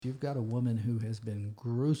You've got a woman who has been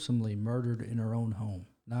gruesomely murdered in her own home.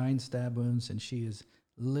 9 stab wounds, and she is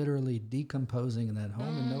literally decomposing in that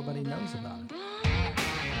home, and nobody knows about it.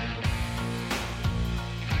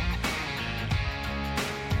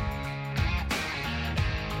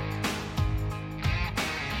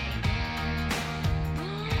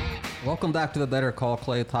 Welcome back to the Better Call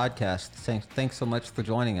Clay podcast. Thanks so much for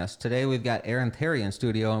joining us. Today we've got Aaron Perry in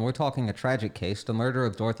studio, and we're talking a tragic case, the murder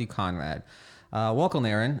of Dorothy Conrad. Welcome,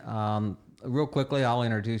 Aaron. Real quickly, I'll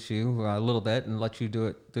introduce you a little bit and let you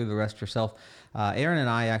do the rest yourself. Aaron and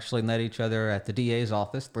I actually met each other at the DA's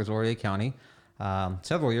office, Brazoria County,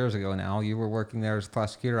 several years ago now. You were working there as a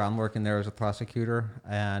prosecutor. I'm working there as a prosecutor.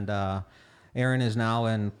 And Aaron is now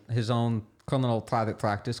in his own criminal private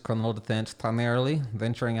practice, criminal defense primarily,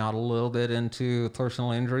 venturing out a little bit into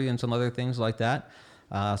personal injury and some other things like that.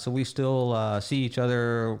 So we still see each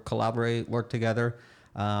other, collaborate, work together.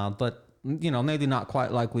 But maybe not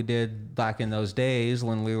quite like we did back in those days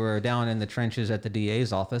when we were down in the trenches at the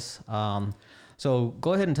DA's office. So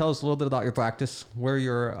go ahead and tell us a little bit about your practice, where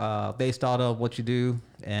you're based out of, what you do,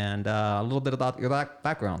 and a little bit about your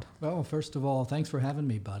background. Well, first of all, thanks for having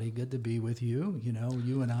me, buddy. Good to be with you. You know,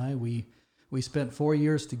 you and I, we spent 4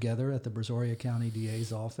 years together at the Brazoria County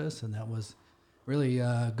DA's office, and that was really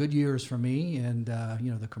good years for me. And,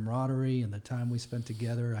 the camaraderie and the time we spent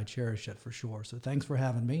together, I cherish it for sure. So thanks for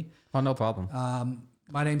having me. Oh, no problem.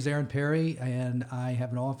 My name's Aaron Perry, and I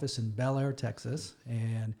have an office in Bel Air, Texas,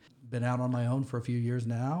 and been out on my own for a few years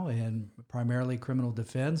now, and primarily criminal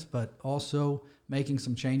defense, but also making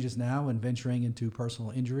some changes now and venturing into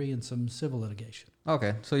personal injury and some civil litigation.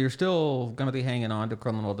 Okay, so you're still going to be hanging on to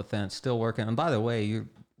criminal defense, still working. And by the way,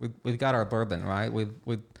 we've got our bourbon, right?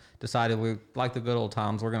 We've decided we like the good old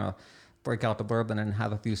times. We're going to break out the bourbon and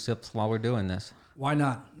have a few sips while we're doing this. Why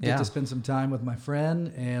not? Get to spend some time with my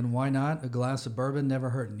friend, and why not? A glass of bourbon never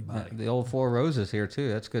hurt anybody. The old Four Roses here too.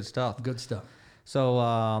 That's good stuff. Good stuff.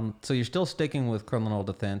 So, so you're still sticking with criminal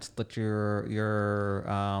defense, but you're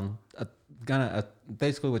gonna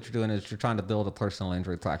basically what you're doing is you're trying to build a personal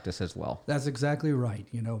injury practice as well. That's exactly right.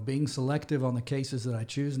 You know, being selective on the cases that I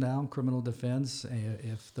choose now, criminal defense.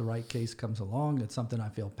 If the right case comes along, it's something I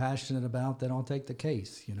feel passionate about, then I'll take the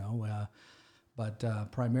case.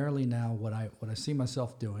 But primarily now, what I see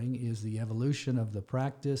myself doing is the evolution of the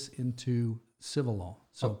practice into civil law.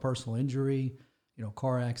 So personal injury,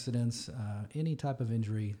 car accidents, any type of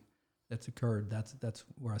injury that's occurred, that's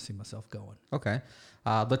where I see myself going. Okay.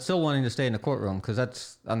 But still wanting to stay in the courtroom, because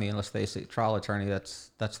let's face it, trial attorney,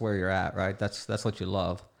 that's where you're at, right? That's what you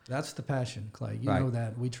love. That's the passion, Clay. You Right. know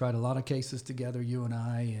that. We tried a lot of cases together, you and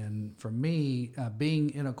I, and for me, being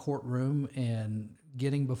in a courtroom and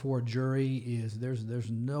getting before a jury there's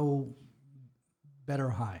no better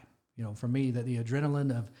high. For me, that the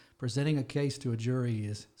adrenaline of presenting a case to a jury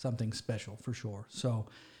is something special for sure. So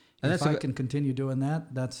if I can continue doing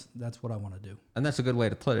that, that's what I want to do. And that's a good way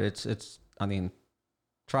to put it. It's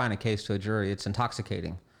trying a case to a jury, it's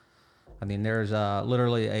intoxicating. There's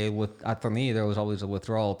literally for me, there was always a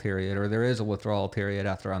withdrawal period, or there is a withdrawal period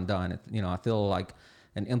after I'm done. I feel like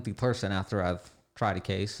an empty person after I've tried a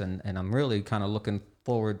case, and I'm really kind of looking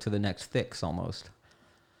forward to the next fix almost.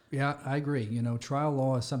 Yeah, I agree. Trial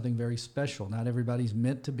law is something very special. Not everybody's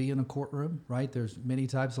meant to be in a courtroom, right? There's many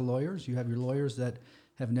types of lawyers. You have your lawyers that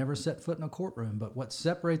have never set foot in a courtroom. But what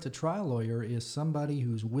separates a trial lawyer is somebody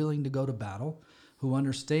who's willing to go to battle, who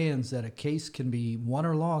understands that a case can be won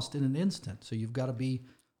or lost in an instant. So you've got to be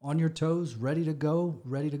on your toes, ready to go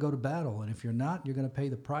to battle. And if you're not, you're going to pay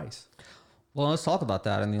the price. Well, let's talk about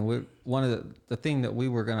that. One of the thing that we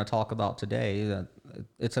were going to talk about today,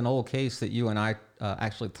 it's an old case that you and I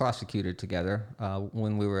actually prosecuted together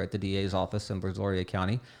when we were at the DA's office in Brazoria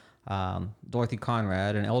County. Dorothy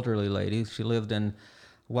Conrad, an elderly lady, she lived in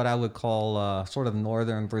what I would call sort of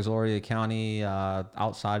northern Brazoria County,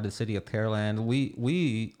 outside the city of Pearland.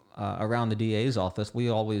 We around the DA's office, we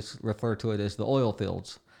always refer to it as the oil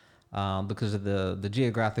fields because of the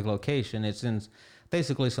geographic location. It's in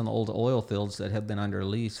basically some old oil fields that have been under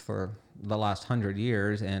lease for the last 100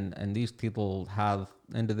 years, and these people have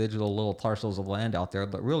individual little parcels of land out there.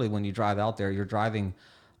 But really, when you drive out there, you're driving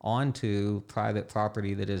onto private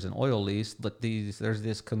property that is an oil lease, but there's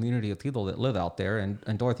this community of people that live out there,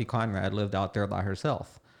 and Dorothy Conrad lived out there by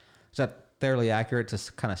herself. Is that fairly accurate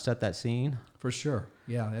to kind of set that scene? For sure.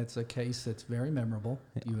 Yeah, it's a case that's very memorable.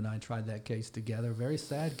 You and I tried that case together. Very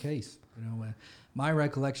sad case. My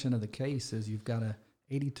recollection of the case is you've got a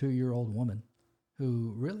 82-year-old woman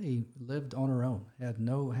who really lived on her own,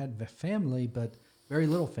 had family, but very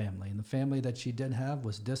little family. And the family that she did have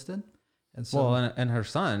was distant. And so, and her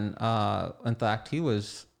son, in fact, he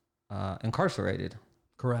was incarcerated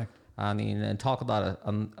Correct. I mean, and talk about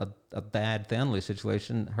a bad family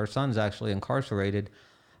situation. Her son's actually incarcerated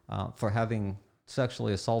for having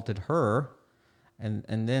sexually assaulted her, and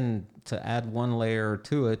then to add one layer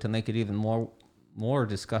to it to make it even more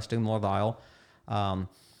disgusting, more vile.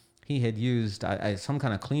 He had used some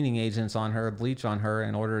kind of cleaning agents on her, bleach on her,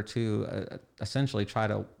 in order to essentially try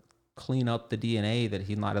to clean up the DNA that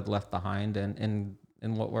he might have left behind, and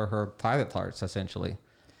in what were her private parts, essentially.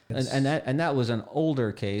 And that was an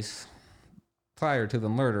older case prior to the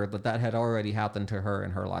murder, but that had already happened to her in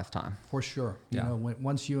her lifetime. For sure. Yeah. You know,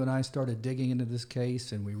 once you and I started digging into this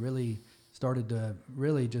case and we really started to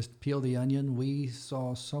really just peel the onion, we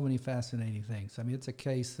saw so many fascinating things. I mean, it's a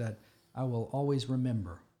case that I will always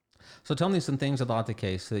remember. So tell me some things about the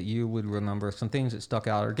case that you would remember, some things that stuck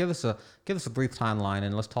out, or give us a brief timeline,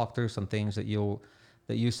 and let's talk through some things that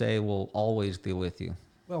you say will always be with you.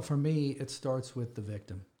 Well, for me, it starts with the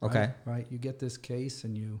victim. Right? Okay. Right. You get this case,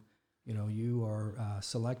 and you are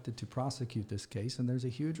selected to prosecute this case, and there's a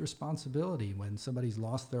huge responsibility when somebody's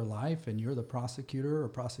lost their life, and you're the prosecutor or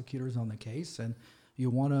prosecutors on the case, and you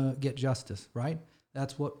want to get justice. Right.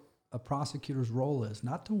 That's what a prosecutor's role is,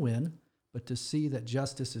 not to win, but to see that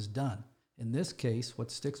justice is done. In this case, what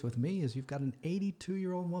sticks with me is you've got an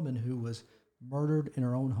 82-year-old woman who was murdered in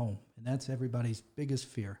her own home, and that's everybody's biggest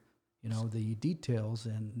fear. You know, the details,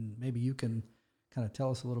 and maybe you can kind of tell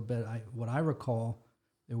us a little bit. What I recall,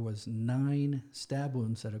 there was 9 stab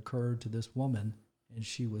wounds that occurred to this woman, and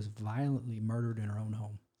she was violently murdered in her own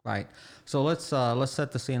home. Right. So let's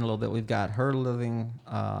set the scene a little bit. We've got her living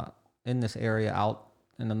in this area out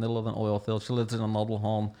in the middle of an oil field. She lives in a mobile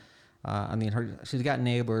home. She's got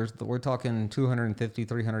neighbors, but we're talking 250,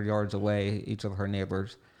 300 yards away, each of her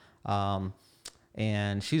neighbors.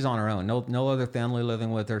 And she's on her own. No other family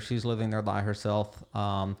living with her. She's living there by herself.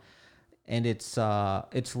 And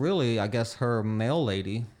it's really, I guess, her mail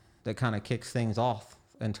lady that kind of kicks things off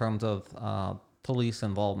in terms of police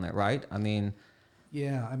involvement, right? I mean...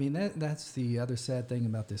 Yeah, I mean, that's the other sad thing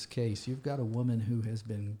about this case. You've got a woman who has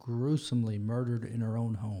been gruesomely murdered in her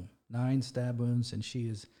own home. 9 stab wounds, and she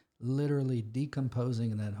is literally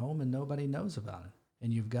decomposing in that home, and nobody knows about it.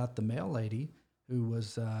 And you've got the mail lady who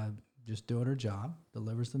was just doing her job,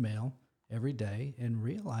 delivers the mail every day, and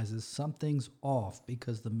realizes something's off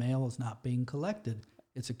because the mail is not being collected.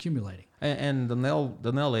 It's accumulating. And the mail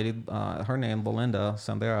lady, her name Belinda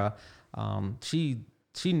Sambera,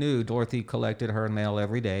 she knew Dorothy collected her mail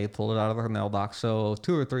every day, pulled it out of her mailbox. So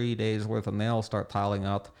 2 or 3 days worth of mail start piling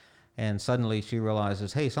up, and suddenly she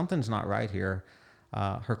realizes, hey, something's not right here.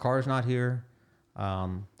 Her car's not here.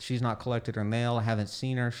 She's not collected her mail. I haven't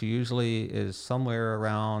seen her. She usually is somewhere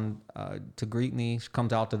around to greet me. She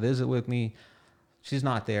comes out to visit with me. She's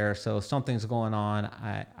not there. So something's going on.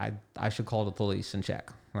 I should call the police and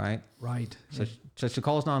check. Right. Right. So she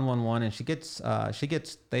calls 911, and she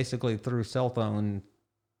gets basically through cell phone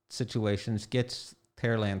situations, gets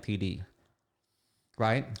Pearland PD.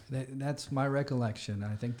 Right? That's my recollection.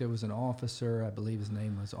 I think there was an officer, I believe his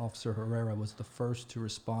name was Officer Herrera, was the first to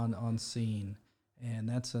respond on scene. And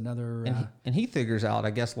that's another... And he figures out, I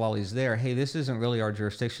guess, while he's there, hey, this isn't really our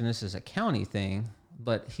jurisdiction. This is a county thing.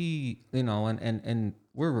 But he, and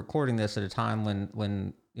we're recording this at a time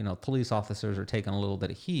when police officers are taking a little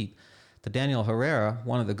bit of heat. But Daniel Herrera,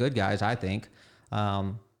 one of the good guys, I think,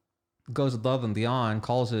 goes above and beyond,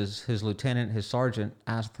 calls his lieutenant, his sergeant,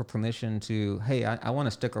 asks for permission to, hey, I want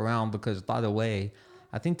to stick around because, by the way,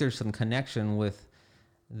 I think there's some connection with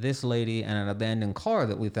this lady and an abandoned car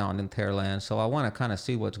that we found in Pearland. So I want to kind of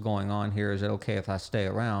see what's going on here. Is it okay if I stay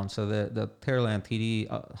around? So the Pearland PD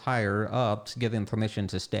higher ups give him permission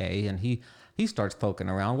to stay, and he starts poking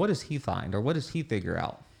around. What does he find, or what does he figure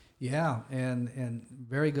out? Yeah, and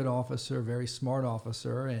very good officer, very smart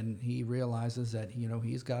officer, and he realizes that,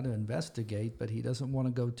 he's got to investigate, but he doesn't want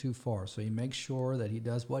to go too far. So he makes sure that he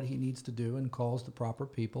does what he needs to do and calls the proper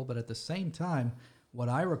people. But at the same time, what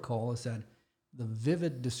I recall is that the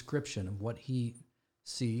vivid description of what he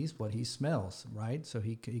sees, what he smells, right? So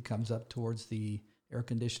he comes up towards the air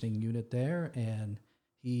conditioning unit there, and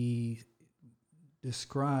he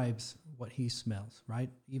describes what he smells,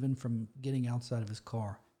 right? Even from getting outside of his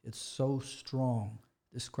car. It's so strong.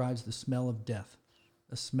 Describes the smell of death.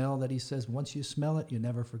 A smell that he says, once you smell it, you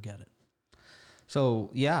never forget it. So,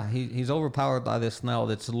 yeah, he's overpowered by this smell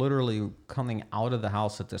that's literally coming out of the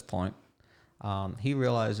house at this point. He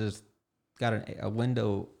realizes, got a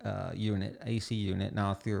window unit, AC unit.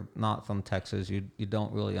 Now, if you're not from Texas, you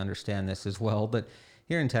don't really understand this as well. But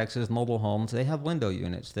here in Texas, mobile homes, they have window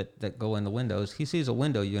units that go in the windows. He sees a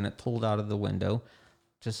window unit pulled out of the window,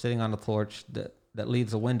 just sitting on the porch. that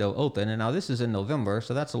leaves a window open. And now this is in November,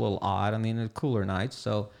 so that's a little odd. I mean, it's cooler nights.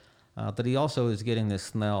 So, but he also is getting this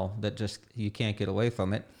smell that just you can't get away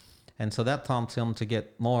from it, and so that prompts him to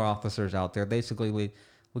get more officers out there. Basically, we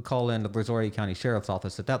call in the Brazoria County Sheriff's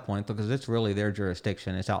Office at that point because it's really their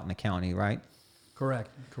jurisdiction. It's out in the county, right?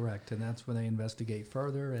 Correct. And that's when they investigate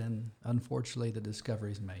further, and unfortunately, the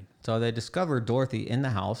discovery is made. So they discovered Dorothy in the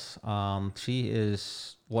house. She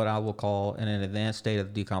is what I will call in an advanced state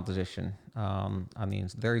of decomposition. I mean,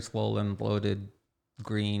 it's very swollen, bloated,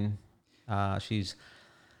 green. She's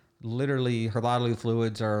literally, her bodily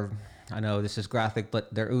fluids are, I know this is graphic,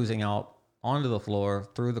 but they're oozing out onto the floor,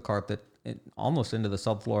 through the carpet, almost into the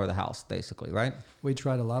subfloor of the house, basically, right? We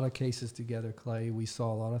tried a lot of cases together, Clay. We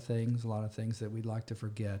saw a lot of things that we'd like to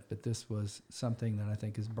forget, but this was something that I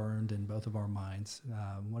think is burned in both of our minds.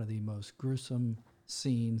 One of the most gruesome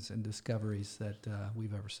scenes and discoveries that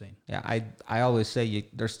we've ever seen. Yeah, I always say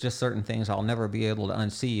there's just certain things I'll never be able to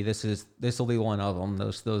unsee. This will be one of them.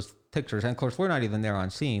 Those pictures, and of course we're not even there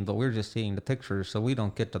on scene, but we're just seeing the pictures, so we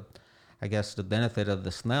don't get the benefit of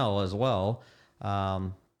the smell as well.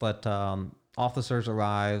 But officers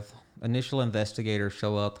arrive, initial investigators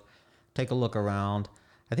show up, take a look around.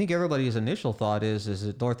 I think everybody's initial thought is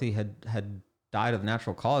that Dorothy had died of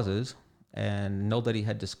natural causes, and nobody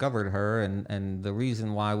had discovered her. And the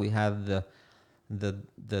reason why we have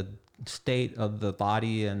the state of the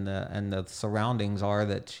body and the surroundings are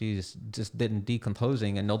that she's just been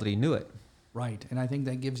decomposing and nobody knew it. Right, and I think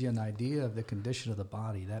that gives you an idea of the condition of the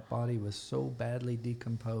body. That body was so badly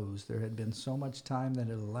decomposed. There had been so much time that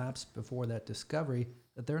had elapsed before that discovery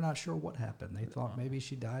that they're not sure what happened. They thought maybe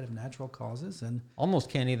she died of natural causes, and almost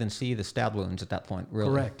can't even see the stab wounds at that point,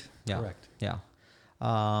 really. Correct. Yeah.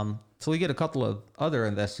 So we get a couple of other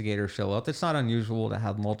investigators show up. It's not unusual to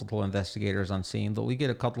have multiple investigators on scene, but we get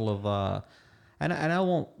a couple of, and I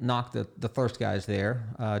won't knock the first guys there,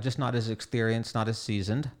 just not as experienced, not as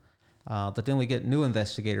seasoned. But then we get new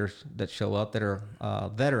investigators that show up that are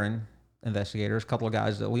veteran investigators, a couple of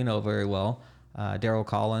guys that we know very well, Daryl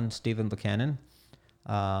Collins, Stephen Buchanan,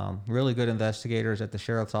 really good investigators at the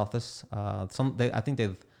sheriff's office. I think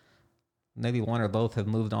they've, maybe one or both have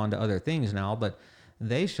moved on to other things now, but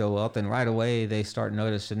they show up and right away they start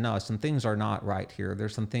noticing, no, some things are not right here.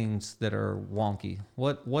 There's some things that are wonky.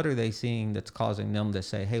 What are they seeing that's causing them to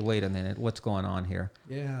say, hey, wait a minute, what's going on here?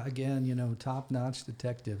 Yeah, again, top-notch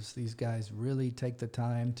detectives. These guys really take the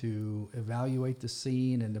time to evaluate the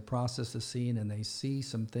scene and to process the scene, and they see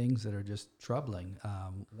some things that are just troubling.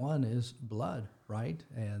 One is blood, right,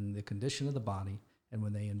 and the condition of the body. And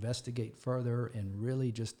when they investigate further and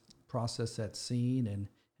really just process that scene and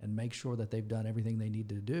make sure that they've done everything they need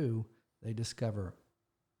to do, they discover,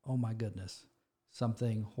 oh my goodness,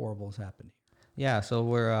 something horrible has happened here. Yeah, so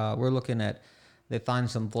we're looking at, they find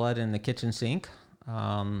some blood in the kitchen sink.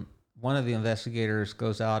 One of the investigators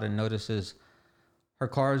goes out and notices her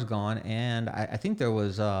car is gone, and I think there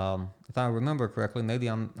was, if I remember correctly, maybe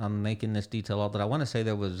I'm making this detail up, but I want to say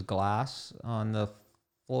there was glass on the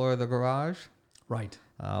floor of the garage. Right.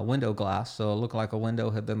 Window glass, so it looked like a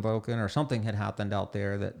window had been broken or something had happened out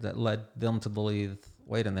there that led them to believe,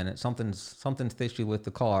 wait a minute, something's fishy with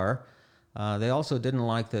the car. They also didn't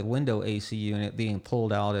like the window AC unit being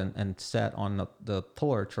pulled out and set on the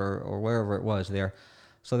porch or wherever it was there.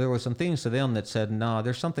 So there were some things to them that said, no,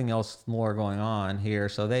 there's something else more going on here.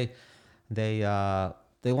 So they want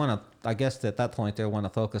to, I guess at that point they want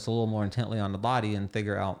to focus a little more intently on the body and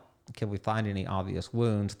figure out, can we find any obvious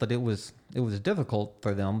wounds? But it was difficult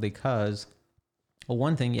for them because, well,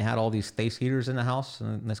 one thing, you had all these space heaters in the house,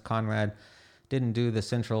 and Miss Conrad didn't do the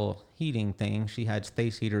central heating thing. She had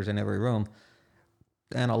space heaters in every room,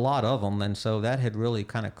 and a lot of them, and so that had really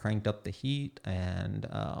kind of cranked up the heat, and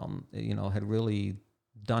had really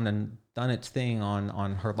done its thing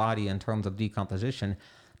on her body in terms of decomposition,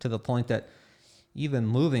 to the point that even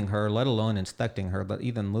moving her, let alone inspecting her, but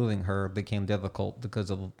even moving her became difficult because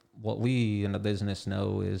of what we in the business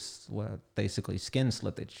know is basically skin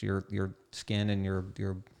slippage. Your skin and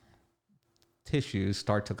your tissues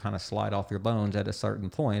start to kind of slide off your bones at a certain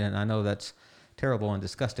point, and I know that's terrible and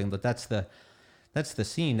disgusting, but that's the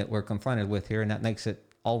scene that we're confronted with here, and that makes it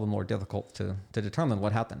all the more difficult to determine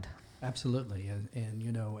what happened. Absolutely,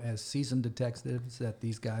 and as seasoned detectives that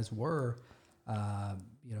these guys were,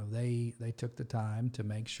 they took the time to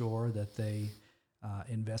make sure that they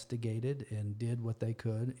investigated and did what they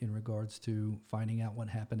could in regards to finding out what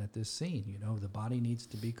happened at this scene. The body needs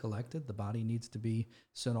to be collected, the body needs to be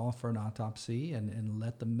sent off for an autopsy, and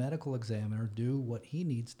let the medical examiner do what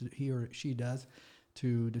he or she does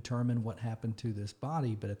to determine what happened to this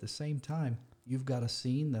body. But at the same time, you've got a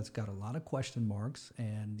scene that's got a lot of question marks,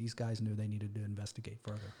 and these guys knew they needed to investigate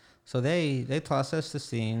further. So they processed the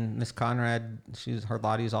scene. Miss Conrad, her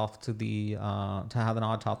body's off to the to have an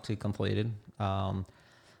autopsy completed.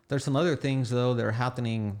 There's some other things though that are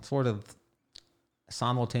happening sort of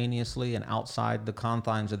simultaneously and outside the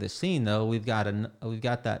confines of this scene. Though we've got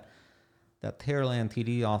that Pearland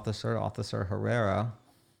PD Officer Herrera,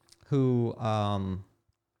 who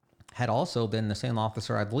had also been the same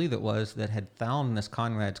officer, I believe it was, that had found Miss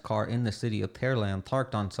Conrad's car in the city of Pearland,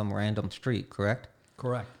 parked on some random street. Correct?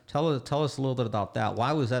 Correct. Tell us a little bit about that.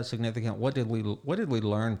 Why was that significant? What did we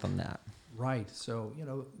learn from that? Right. So,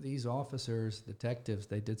 these officers, detectives,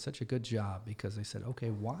 they did such a good job because they said, okay,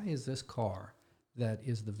 why is this car that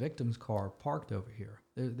is the victim's car parked over here?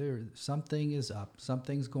 Something is up,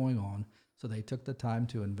 something's going on. So they took the time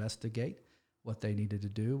to investigate. What they needed to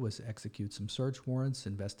do was execute some search warrants,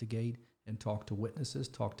 investigate, and talk to witnesses,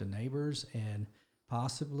 talk to neighbors, and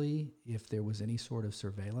possibly if there was any sort of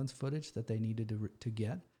surveillance footage that they needed to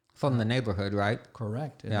get. From the neighborhood, right?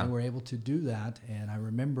 Correct. And they were able to do that. And I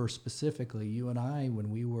remember specifically you and I, when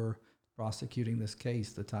we were prosecuting this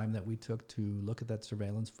case, the time that we took to look at that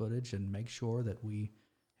surveillance footage and make sure that we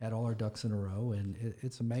had all our ducks in a row. And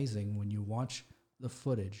it's amazing when you watch the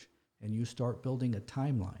footage and you start building a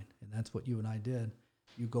timeline. And that's what you and I did.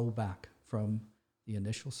 You go back from the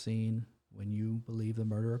initial scene when you believe the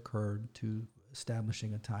murder occurred to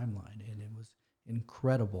establishing a timeline. And it was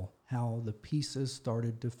incredible how the pieces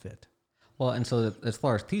started to fit. Well, and so as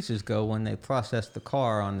far as pieces go, when they processed the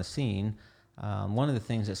car on the scene, one of the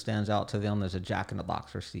things that stands out to them is a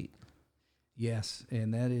jack-in-the-box receipt. Yes,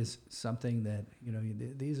 and that is something that,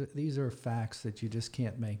 these are facts that you just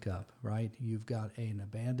can't make up, right? You've got an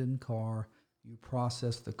abandoned car, you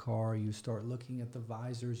process the car, you start looking at the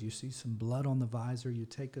visors, you see some blood on the visor, you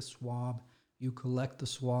take a swab, you collect the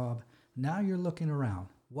swab. Now you're looking around.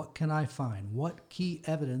 What can I find? What key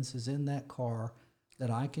evidence is in that car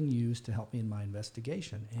that I can use to help me in my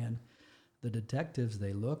investigation? And the detectives,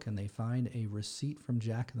 they look and they find a receipt from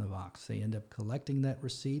Jack in the Box. They end up collecting that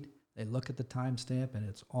receipt. They look at the timestamp, and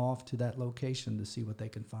it's off to that location to see what they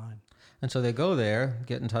can find. And so they go there,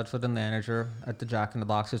 get in touch with the manager at the Jack in the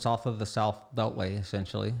Box. It's off of the South Beltway,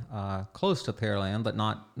 essentially, close to Pearland, but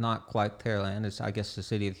not quite Pearland. It's, I guess, the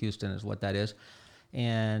city of Houston is what that is.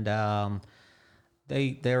 And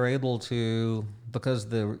they're able to, because of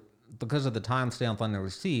the timestamp on the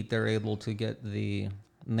receipt, they're able to get the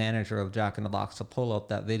manager of Jack in the Box to pull up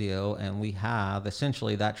that video, and we have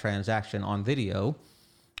essentially that transaction on video.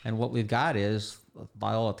 And what we've got is,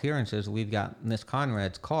 by all appearances, we've got Miss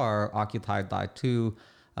Conrad's car occupied by two,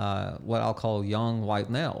 what I'll call young white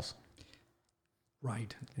males.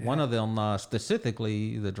 Right. One of them,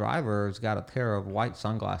 specifically, the driver's got a pair of white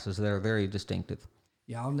sunglasses that are very distinctive.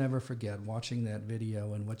 Yeah, I'll never forget watching that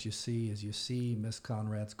video, and what you see Miss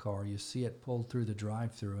Conrad's car. You see it pulled through the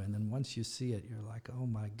drive-through, and then once you see it, you're like, oh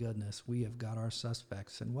my goodness, we have got our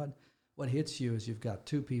suspects. And what hits you is you've got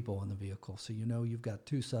two people in the vehicle, so you've got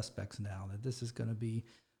two suspects now. That this is going to be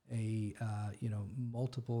a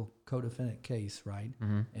multiple co-defendant case, right?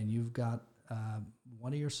 Mm-hmm. And you've got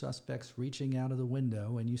one of your suspects reaching out of the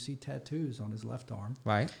window, and you see tattoos on his left arm,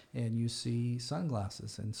 right? And you see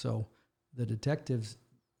sunglasses, and so the detectives,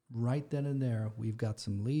 right then and there, we've got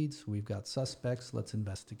some leads, we've got suspects, let's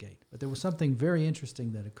investigate. But there was something very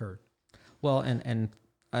interesting that occurred. Well, and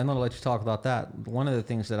I'm going to let you talk about that. One of the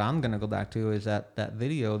things that I'm going to go back to is that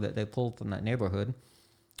video that they pulled from that neighborhood.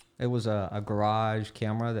 It was a garage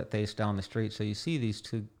camera that faced down the street. So you see these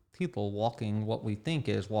two people walking, what we think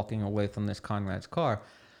is walking away from this Conrad's car.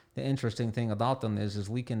 The interesting thing about them is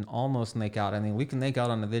we can almost make out, we can make out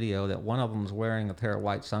on the video that one of them is wearing a pair of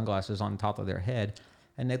white sunglasses on top of their head.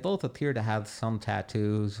 And they both appear to have some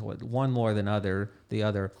tattoos, one more than the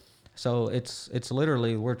other. So it's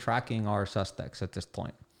literally, we're tracking our suspects at this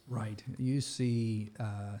point. Right. You see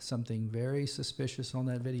something very suspicious on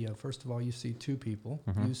that video. First of all, you see two people.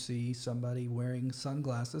 Mm-hmm. You see somebody wearing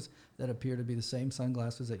sunglasses that appear to be the same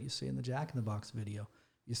sunglasses that you see in the Jack in the Box video.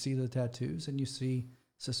 You see the tattoos, and you see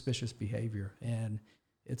suspicious behavior. And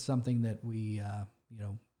it's something that we,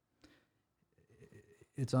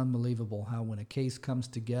 it's unbelievable how when a case comes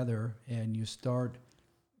together and you start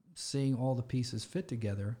seeing all the pieces fit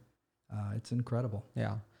together, it's incredible.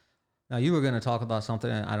 Yeah. Now you were going to talk about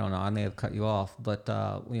something, and I don't know, I may have cut you off, but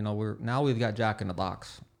we've got Jack in the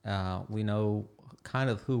Box. We know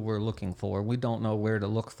kind of who we're looking for. We don't know where to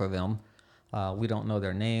look for them. We don't know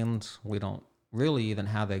their names. We don't really even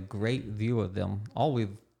have a great view of them.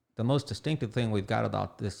 The most distinctive thing we've got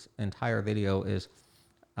about this entire video is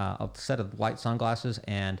a set of white sunglasses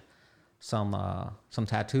and some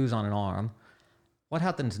tattoos on an arm. What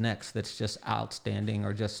happens next that's just outstanding,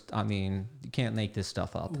 or just, I mean, you can't make this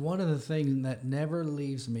stuff up? One of the things that never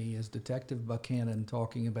leaves me is Detective Buchanan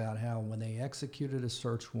talking about how when they executed a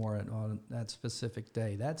search warrant on that specific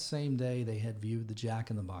day, that same day they had viewed the Jack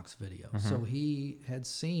in the Box video. So he had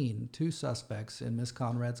seen two suspects in Miss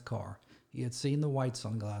Conrad's car. He had seen the white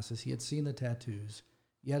sunglasses. He had seen the tattoos.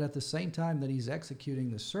 Yet at the same time that he's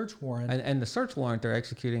executing the search warrant... And the search warrant they're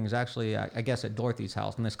executing is actually, I guess, at Dorothy's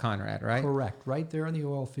house, Miss Conrad, right? Correct. Right there in the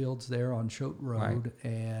oil fields there on Choate Road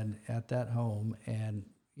and at that home. And,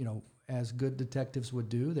 you know, as good detectives would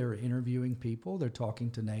do, they're interviewing people. They're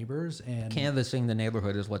talking to neighbors and... Canvassing the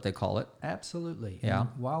neighborhood is what they call it. Absolutely. Yeah. And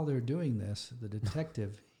while they're doing this, the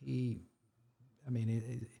detective,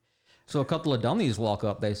 So a couple of dummies walk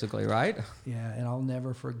up, basically, right? Yeah, and I'll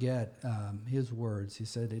never forget his words. He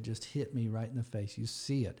said, it just hit me right in the face. You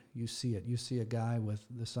see it. You see it. You see a guy with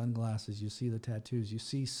the sunglasses. You see the tattoos. You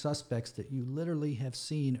see suspects that you literally have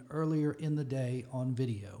seen earlier in the day on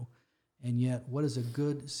video. And yet, what does a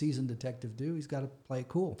good seasoned detective do? He's got to play it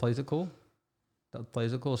cool. Plays it cool.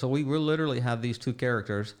 Plays it cool. So we literally have these two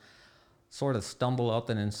characters sort of stumble up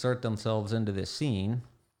and insert themselves into this scene.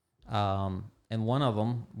 And one of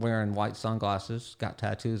them wearing white sunglasses, got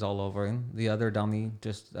tattoos all over him. The other dummy,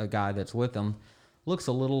 just a guy that's with him, looks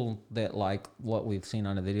a little bit like what we've seen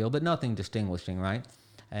on the video, but nothing distinguishing, right?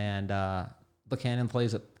 And Buchanan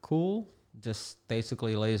plays it cool, just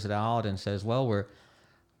basically lays it out and says, well, we're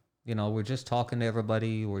just talking to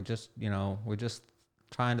everybody. We're just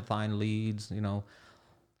trying to find leads,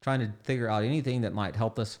 trying to figure out anything that might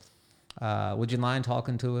help us. Would you mind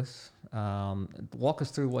talking to us? Walk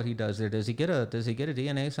us through what he does there. Does he get a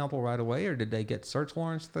DNA sample right away, or did they get search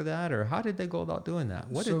warrants for that, or how did they go about doing that?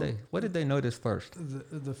 What did they notice first?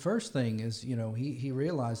 The first thing is, he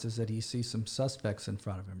realizes that he sees some suspects in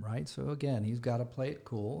front of him, right? So again, he's got to play it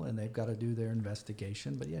cool, and they've got to do their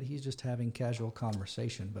investigation, but yet he's just having casual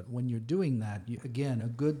conversation. But when you're doing that, again, a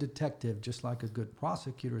good detective, just like a good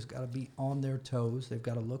prosecutor, has got to be on their toes. They've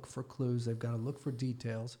got to look for clues. They've got to look for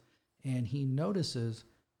details. And he notices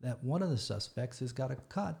that one of the suspects has got a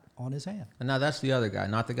cut on his hand. And now that's the other guy,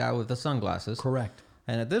 not the guy with the sunglasses. Correct.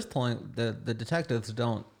 And at this point, the detectives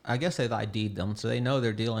don't, I guess they've ID'd them, so they know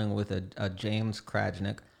they're dealing with a James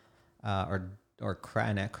Krajnik, or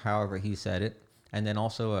Kranick, however he said it, and then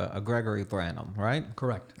also a Gregory Branham, right?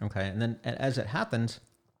 Correct. Okay, and then as it happens,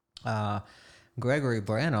 Gregory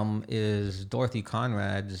Branham is Dorothy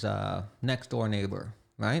Conrad's next door neighbor.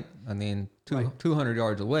 Right? I mean, 200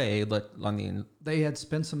 yards away, but I mean... They had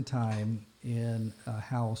spent some time in a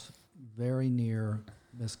house very near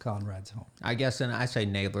Miss Conrad's home. I guess, and I say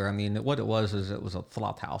neighbor, I mean, what it was is it was a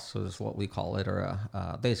flop house, is what we call it, or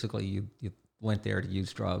basically you went there to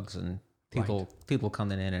use drugs, and people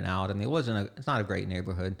coming in and out. I mean, it's not a great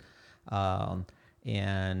neighborhood.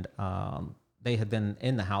 They had been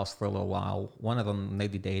in the house for a little while. One of them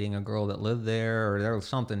maybe dating a girl that lived there, or there was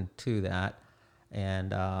something to that.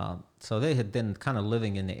 And so they had been kind of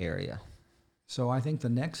living in the area. So I think the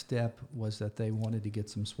next step was that they wanted to get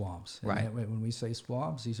some swabs. And right. When we say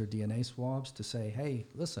swabs, these are DNA swabs to say, hey,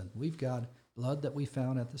 listen, we've got blood that we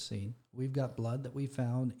found at the scene. We've got blood that we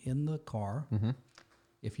found in the car. Mm-hmm.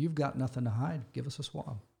 If you've got nothing to hide, give us a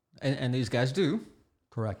swab. And these guys do.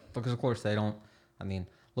 Correct. Because, of course, they don't,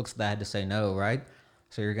 looks bad to say no, right?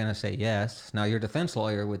 So you're going to say yes. Now, your defense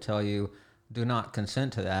lawyer would tell you, do not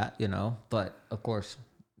consent to that, but of course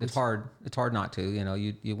it's hard not to,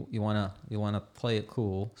 you want to play it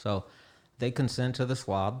cool. So they consent to the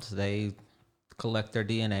swabs, they collect their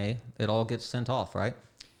DNA, it all gets sent off, right?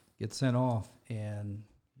 Gets sent off, and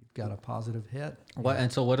you've got a positive hit.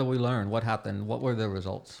 And so what did we learn? What happened? What were the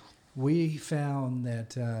results? We found that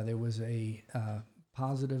there was a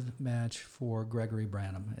positive match for Gregory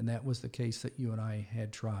Branham, and that was the case that you and I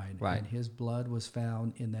had tried. Right. And his blood was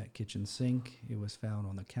found in that kitchen sink. It was found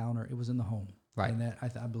on the counter. It was in the home. Right. And that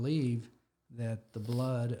I believe that the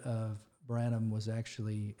blood of Branham was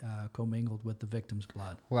actually commingled with the victim's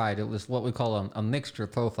blood. Right. It was what we call a mixture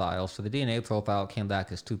profile. So the DNA profile came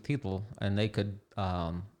back as two people, and they could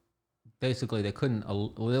basically they couldn't.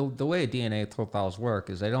 The way DNA profiles work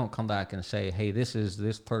is they don't come back and say, "Hey, this is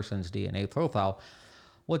this person's DNA profile."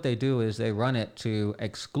 What they do is they run it to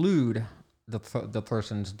exclude the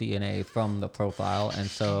person's DNA from the profile, and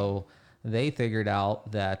so they figured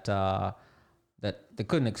out that that they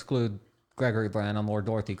couldn't exclude Gregory Branham or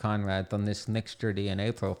Dorothy Conrad from this mixture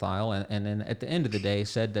DNA profile, and then at the end of the day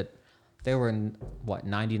said that they were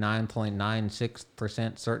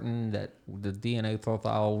 99.96% certain that the DNA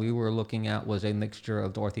profile we were looking at was a mixture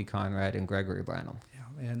of Dorothy Conrad and Gregory Branham. Yeah,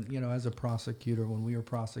 and as a prosecutor, when we were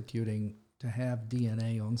prosecuting, to have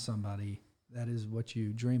DNA on somebody, that is what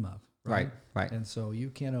you dream of, Right, right? right. And so you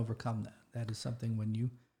can't overcome that. That is something when you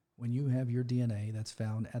have your DNA that's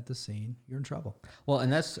found at the scene, you're in trouble. Well,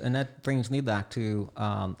 and that brings me back to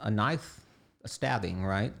a knife, a stabbing,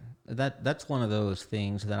 right? That's one of those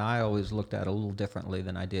things that I always looked at a little differently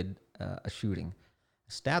than I did a shooting.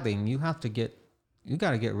 Stabbing, you got to get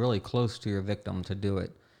really close to your victim to do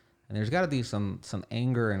it, and there's got to be some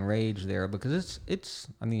anger and rage there, because it's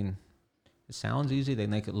I mean, it sounds easy. They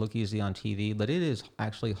make it look easy on TV, but it is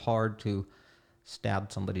actually hard to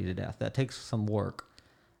stab somebody to death. That takes some work.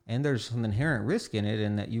 And there's some inherent risk in it,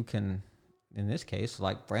 in that you can, in this case,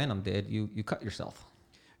 like Branham did, you cut yourself.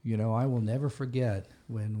 You know, I will never forget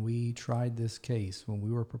when we tried this case, when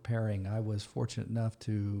we were preparing. I was fortunate enough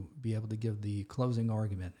to be able to give the closing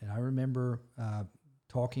argument. And I remember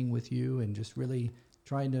talking with you and just really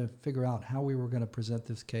trying to figure out how we were going to present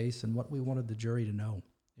this case and what we wanted the jury to know.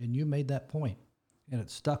 And you made that point, and it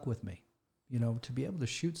stuck with me. You know, to be able to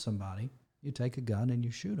shoot somebody, you take a gun and you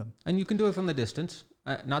shoot them. And you can do it from the distance.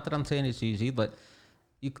 Not that I'm saying it's easy, but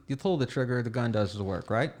you pull the trigger, the gun does the work,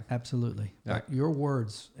 right? Absolutely. Right. Your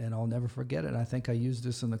words, and I'll never forget it, I think I used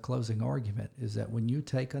this in the closing argument, is that when you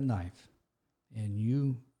take a knife and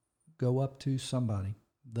you go up to somebody,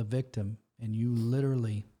 the victim, and you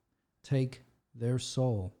literally take their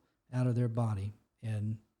soul out of their body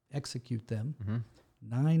and execute them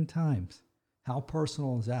 9 times. How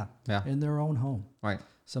personal is that? Yeah. In their own home. Right.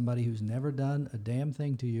 Somebody who's never done a damn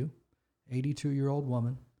thing to you, 82-year-old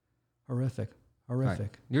woman, horrific. Right.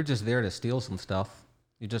 You're just there to steal some stuff.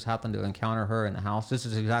 You just happen to encounter her in the house. This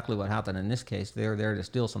is exactly what happened in this case. They were there to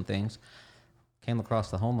steal some things. Came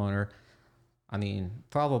across the homeowner, I mean,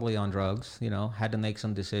 probably on drugs, had to make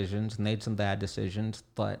some decisions, made some bad decisions.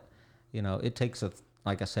 But, it takes,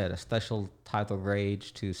 like I said, a special type of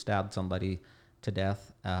rage to stab somebody to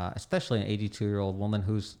death, especially an 82-year-old woman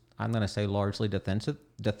who's, I'm going to say, largely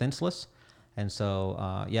defenseless. And so,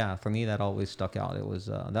 for me, that always stuck out. It was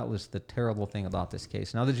that was the terrible thing about this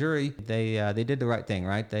case. Now, the jury, they did the right thing,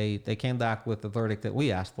 right? They came back with the verdict that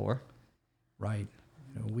we asked for. Right.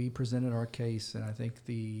 We presented our case, and I think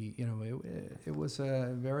it was a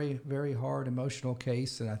very, very hard, emotional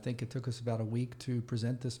case, and I think it took us about a week to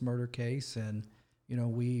present this murder case, and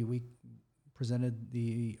we presented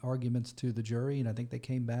the arguments to the jury, and I think they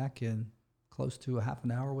came back in close to a half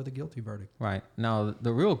an hour with a guilty verdict. Right. Now,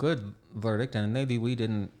 the real good verdict, and maybe we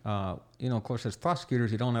didn't, of course, as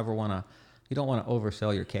prosecutors, you don't want to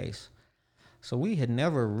oversell your case. So we had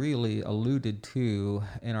never really alluded to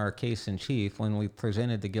in our case in chief, when we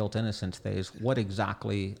presented the guilt innocence phase, what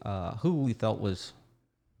exactly, who we felt was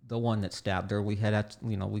the one that stabbed her. We had,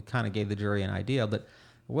 we kind of gave the jury an idea, but it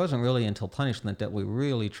wasn't really until punishment that we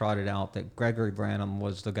really trotted out that Gregory Branham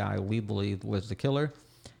was the guy we believed was the killer,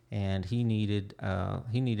 and he needed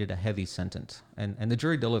a heavy sentence, and the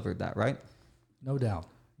jury delivered that, right? No doubt.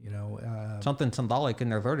 Something symbolic in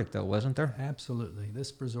their verdict, though, wasn't there? Absolutely.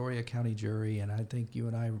 This Brazoria County jury, and I think you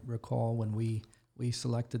and I recall when we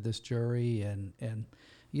selected this jury, and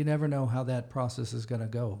you never know how that process is going to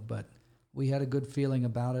go, but we had a good feeling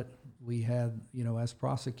about it. We had, as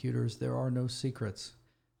prosecutors, there are no secrets.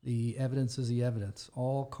 The evidence is the evidence.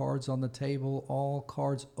 All cards on the table, all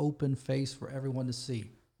cards open face for everyone to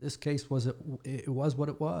see. This case was what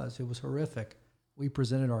it was. It was horrific. We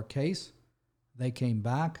presented our case. They came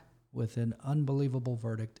back with an unbelievable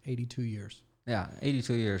verdict, 82 years. Yeah,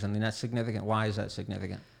 82 years. I mean, that's significant. Why is that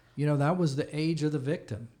significant? That was the age of the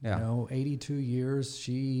victim. Yeah. 82 years.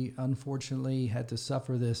 She unfortunately had to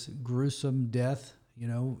suffer this gruesome death,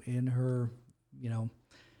 in her,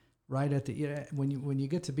 right at the, when you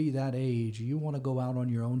get to be that age, you want to go out on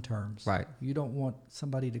your own terms. Right. You don't want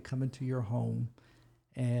somebody to come into your home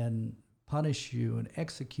and punish you and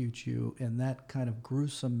execute you in that kind of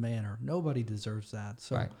gruesome manner. Nobody deserves that.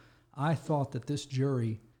 So right. I thought that this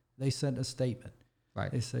jury, they sent a statement. Right.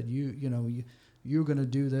 They said, you're going to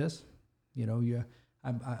do this.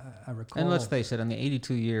 I recall. And let's face it,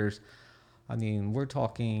 82 years, we're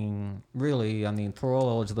talking really, parole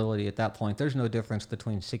eligibility at that point, there's no difference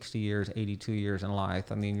between 60 years, 82 years in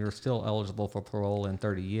life. You're still eligible for parole in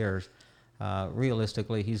 30 years.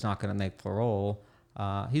 Realistically, he's not going to make parole.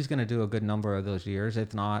 He's going to do a good number of those years,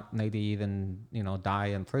 if not maybe even, die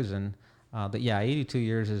in prison. But yeah, 82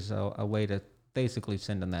 years is a way to basically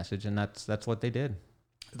send a message, and that's what they did.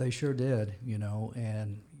 They sure did,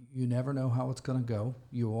 and you never know how it's going to go.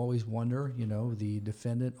 You always wonder, the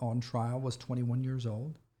defendant on trial was 21 years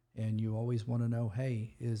old, and you always want to know,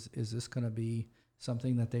 hey, is this going to be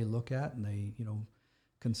something that they look at and they,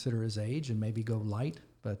 consider his age and maybe go light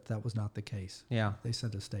but that was not the case. Yeah. They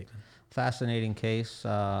sent a statement. Fascinating case.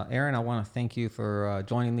 Aaron, I want to thank you for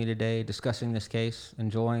joining me today, discussing this case,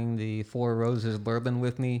 enjoying the Four Roses bourbon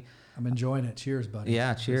with me. I'm enjoying it. Cheers, buddy.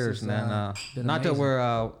 Yeah, cheers, man. Been Not amazing.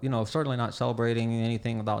 that we're, certainly not celebrating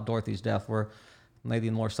anything about Dorothy's death. We're maybe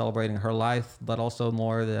more celebrating her life, but also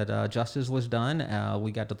more that justice was done.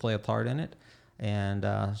 We got to play a part in it. And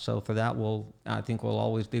so for that, I think we'll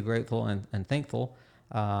always be grateful and thankful.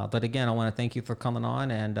 But again, I want to thank you for coming on.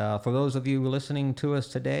 And for those of you listening to us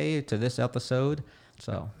today, to this episode,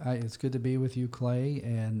 it's good to be with you, Clay,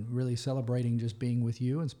 and really celebrating just being with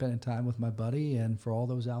you and spending time with my buddy. And for all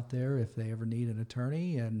those out there, if they ever need an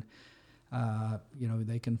attorney, and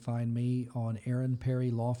they can find me on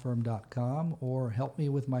aaronperrylawfirm.com or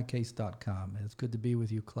helpmewithmycase.com. And it's good to be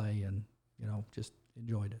with you, Clay, and just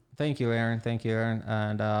enjoyed it. Thank you, Aaron. Thank you, Aaron.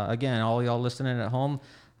 And again, all y'all listening at home,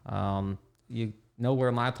 you know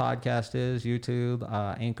where my podcast is: YouTube,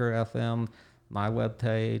 Anchor FM, my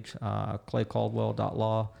webpage,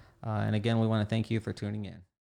 claycaldwell.law. And again, we want to thank you for tuning in.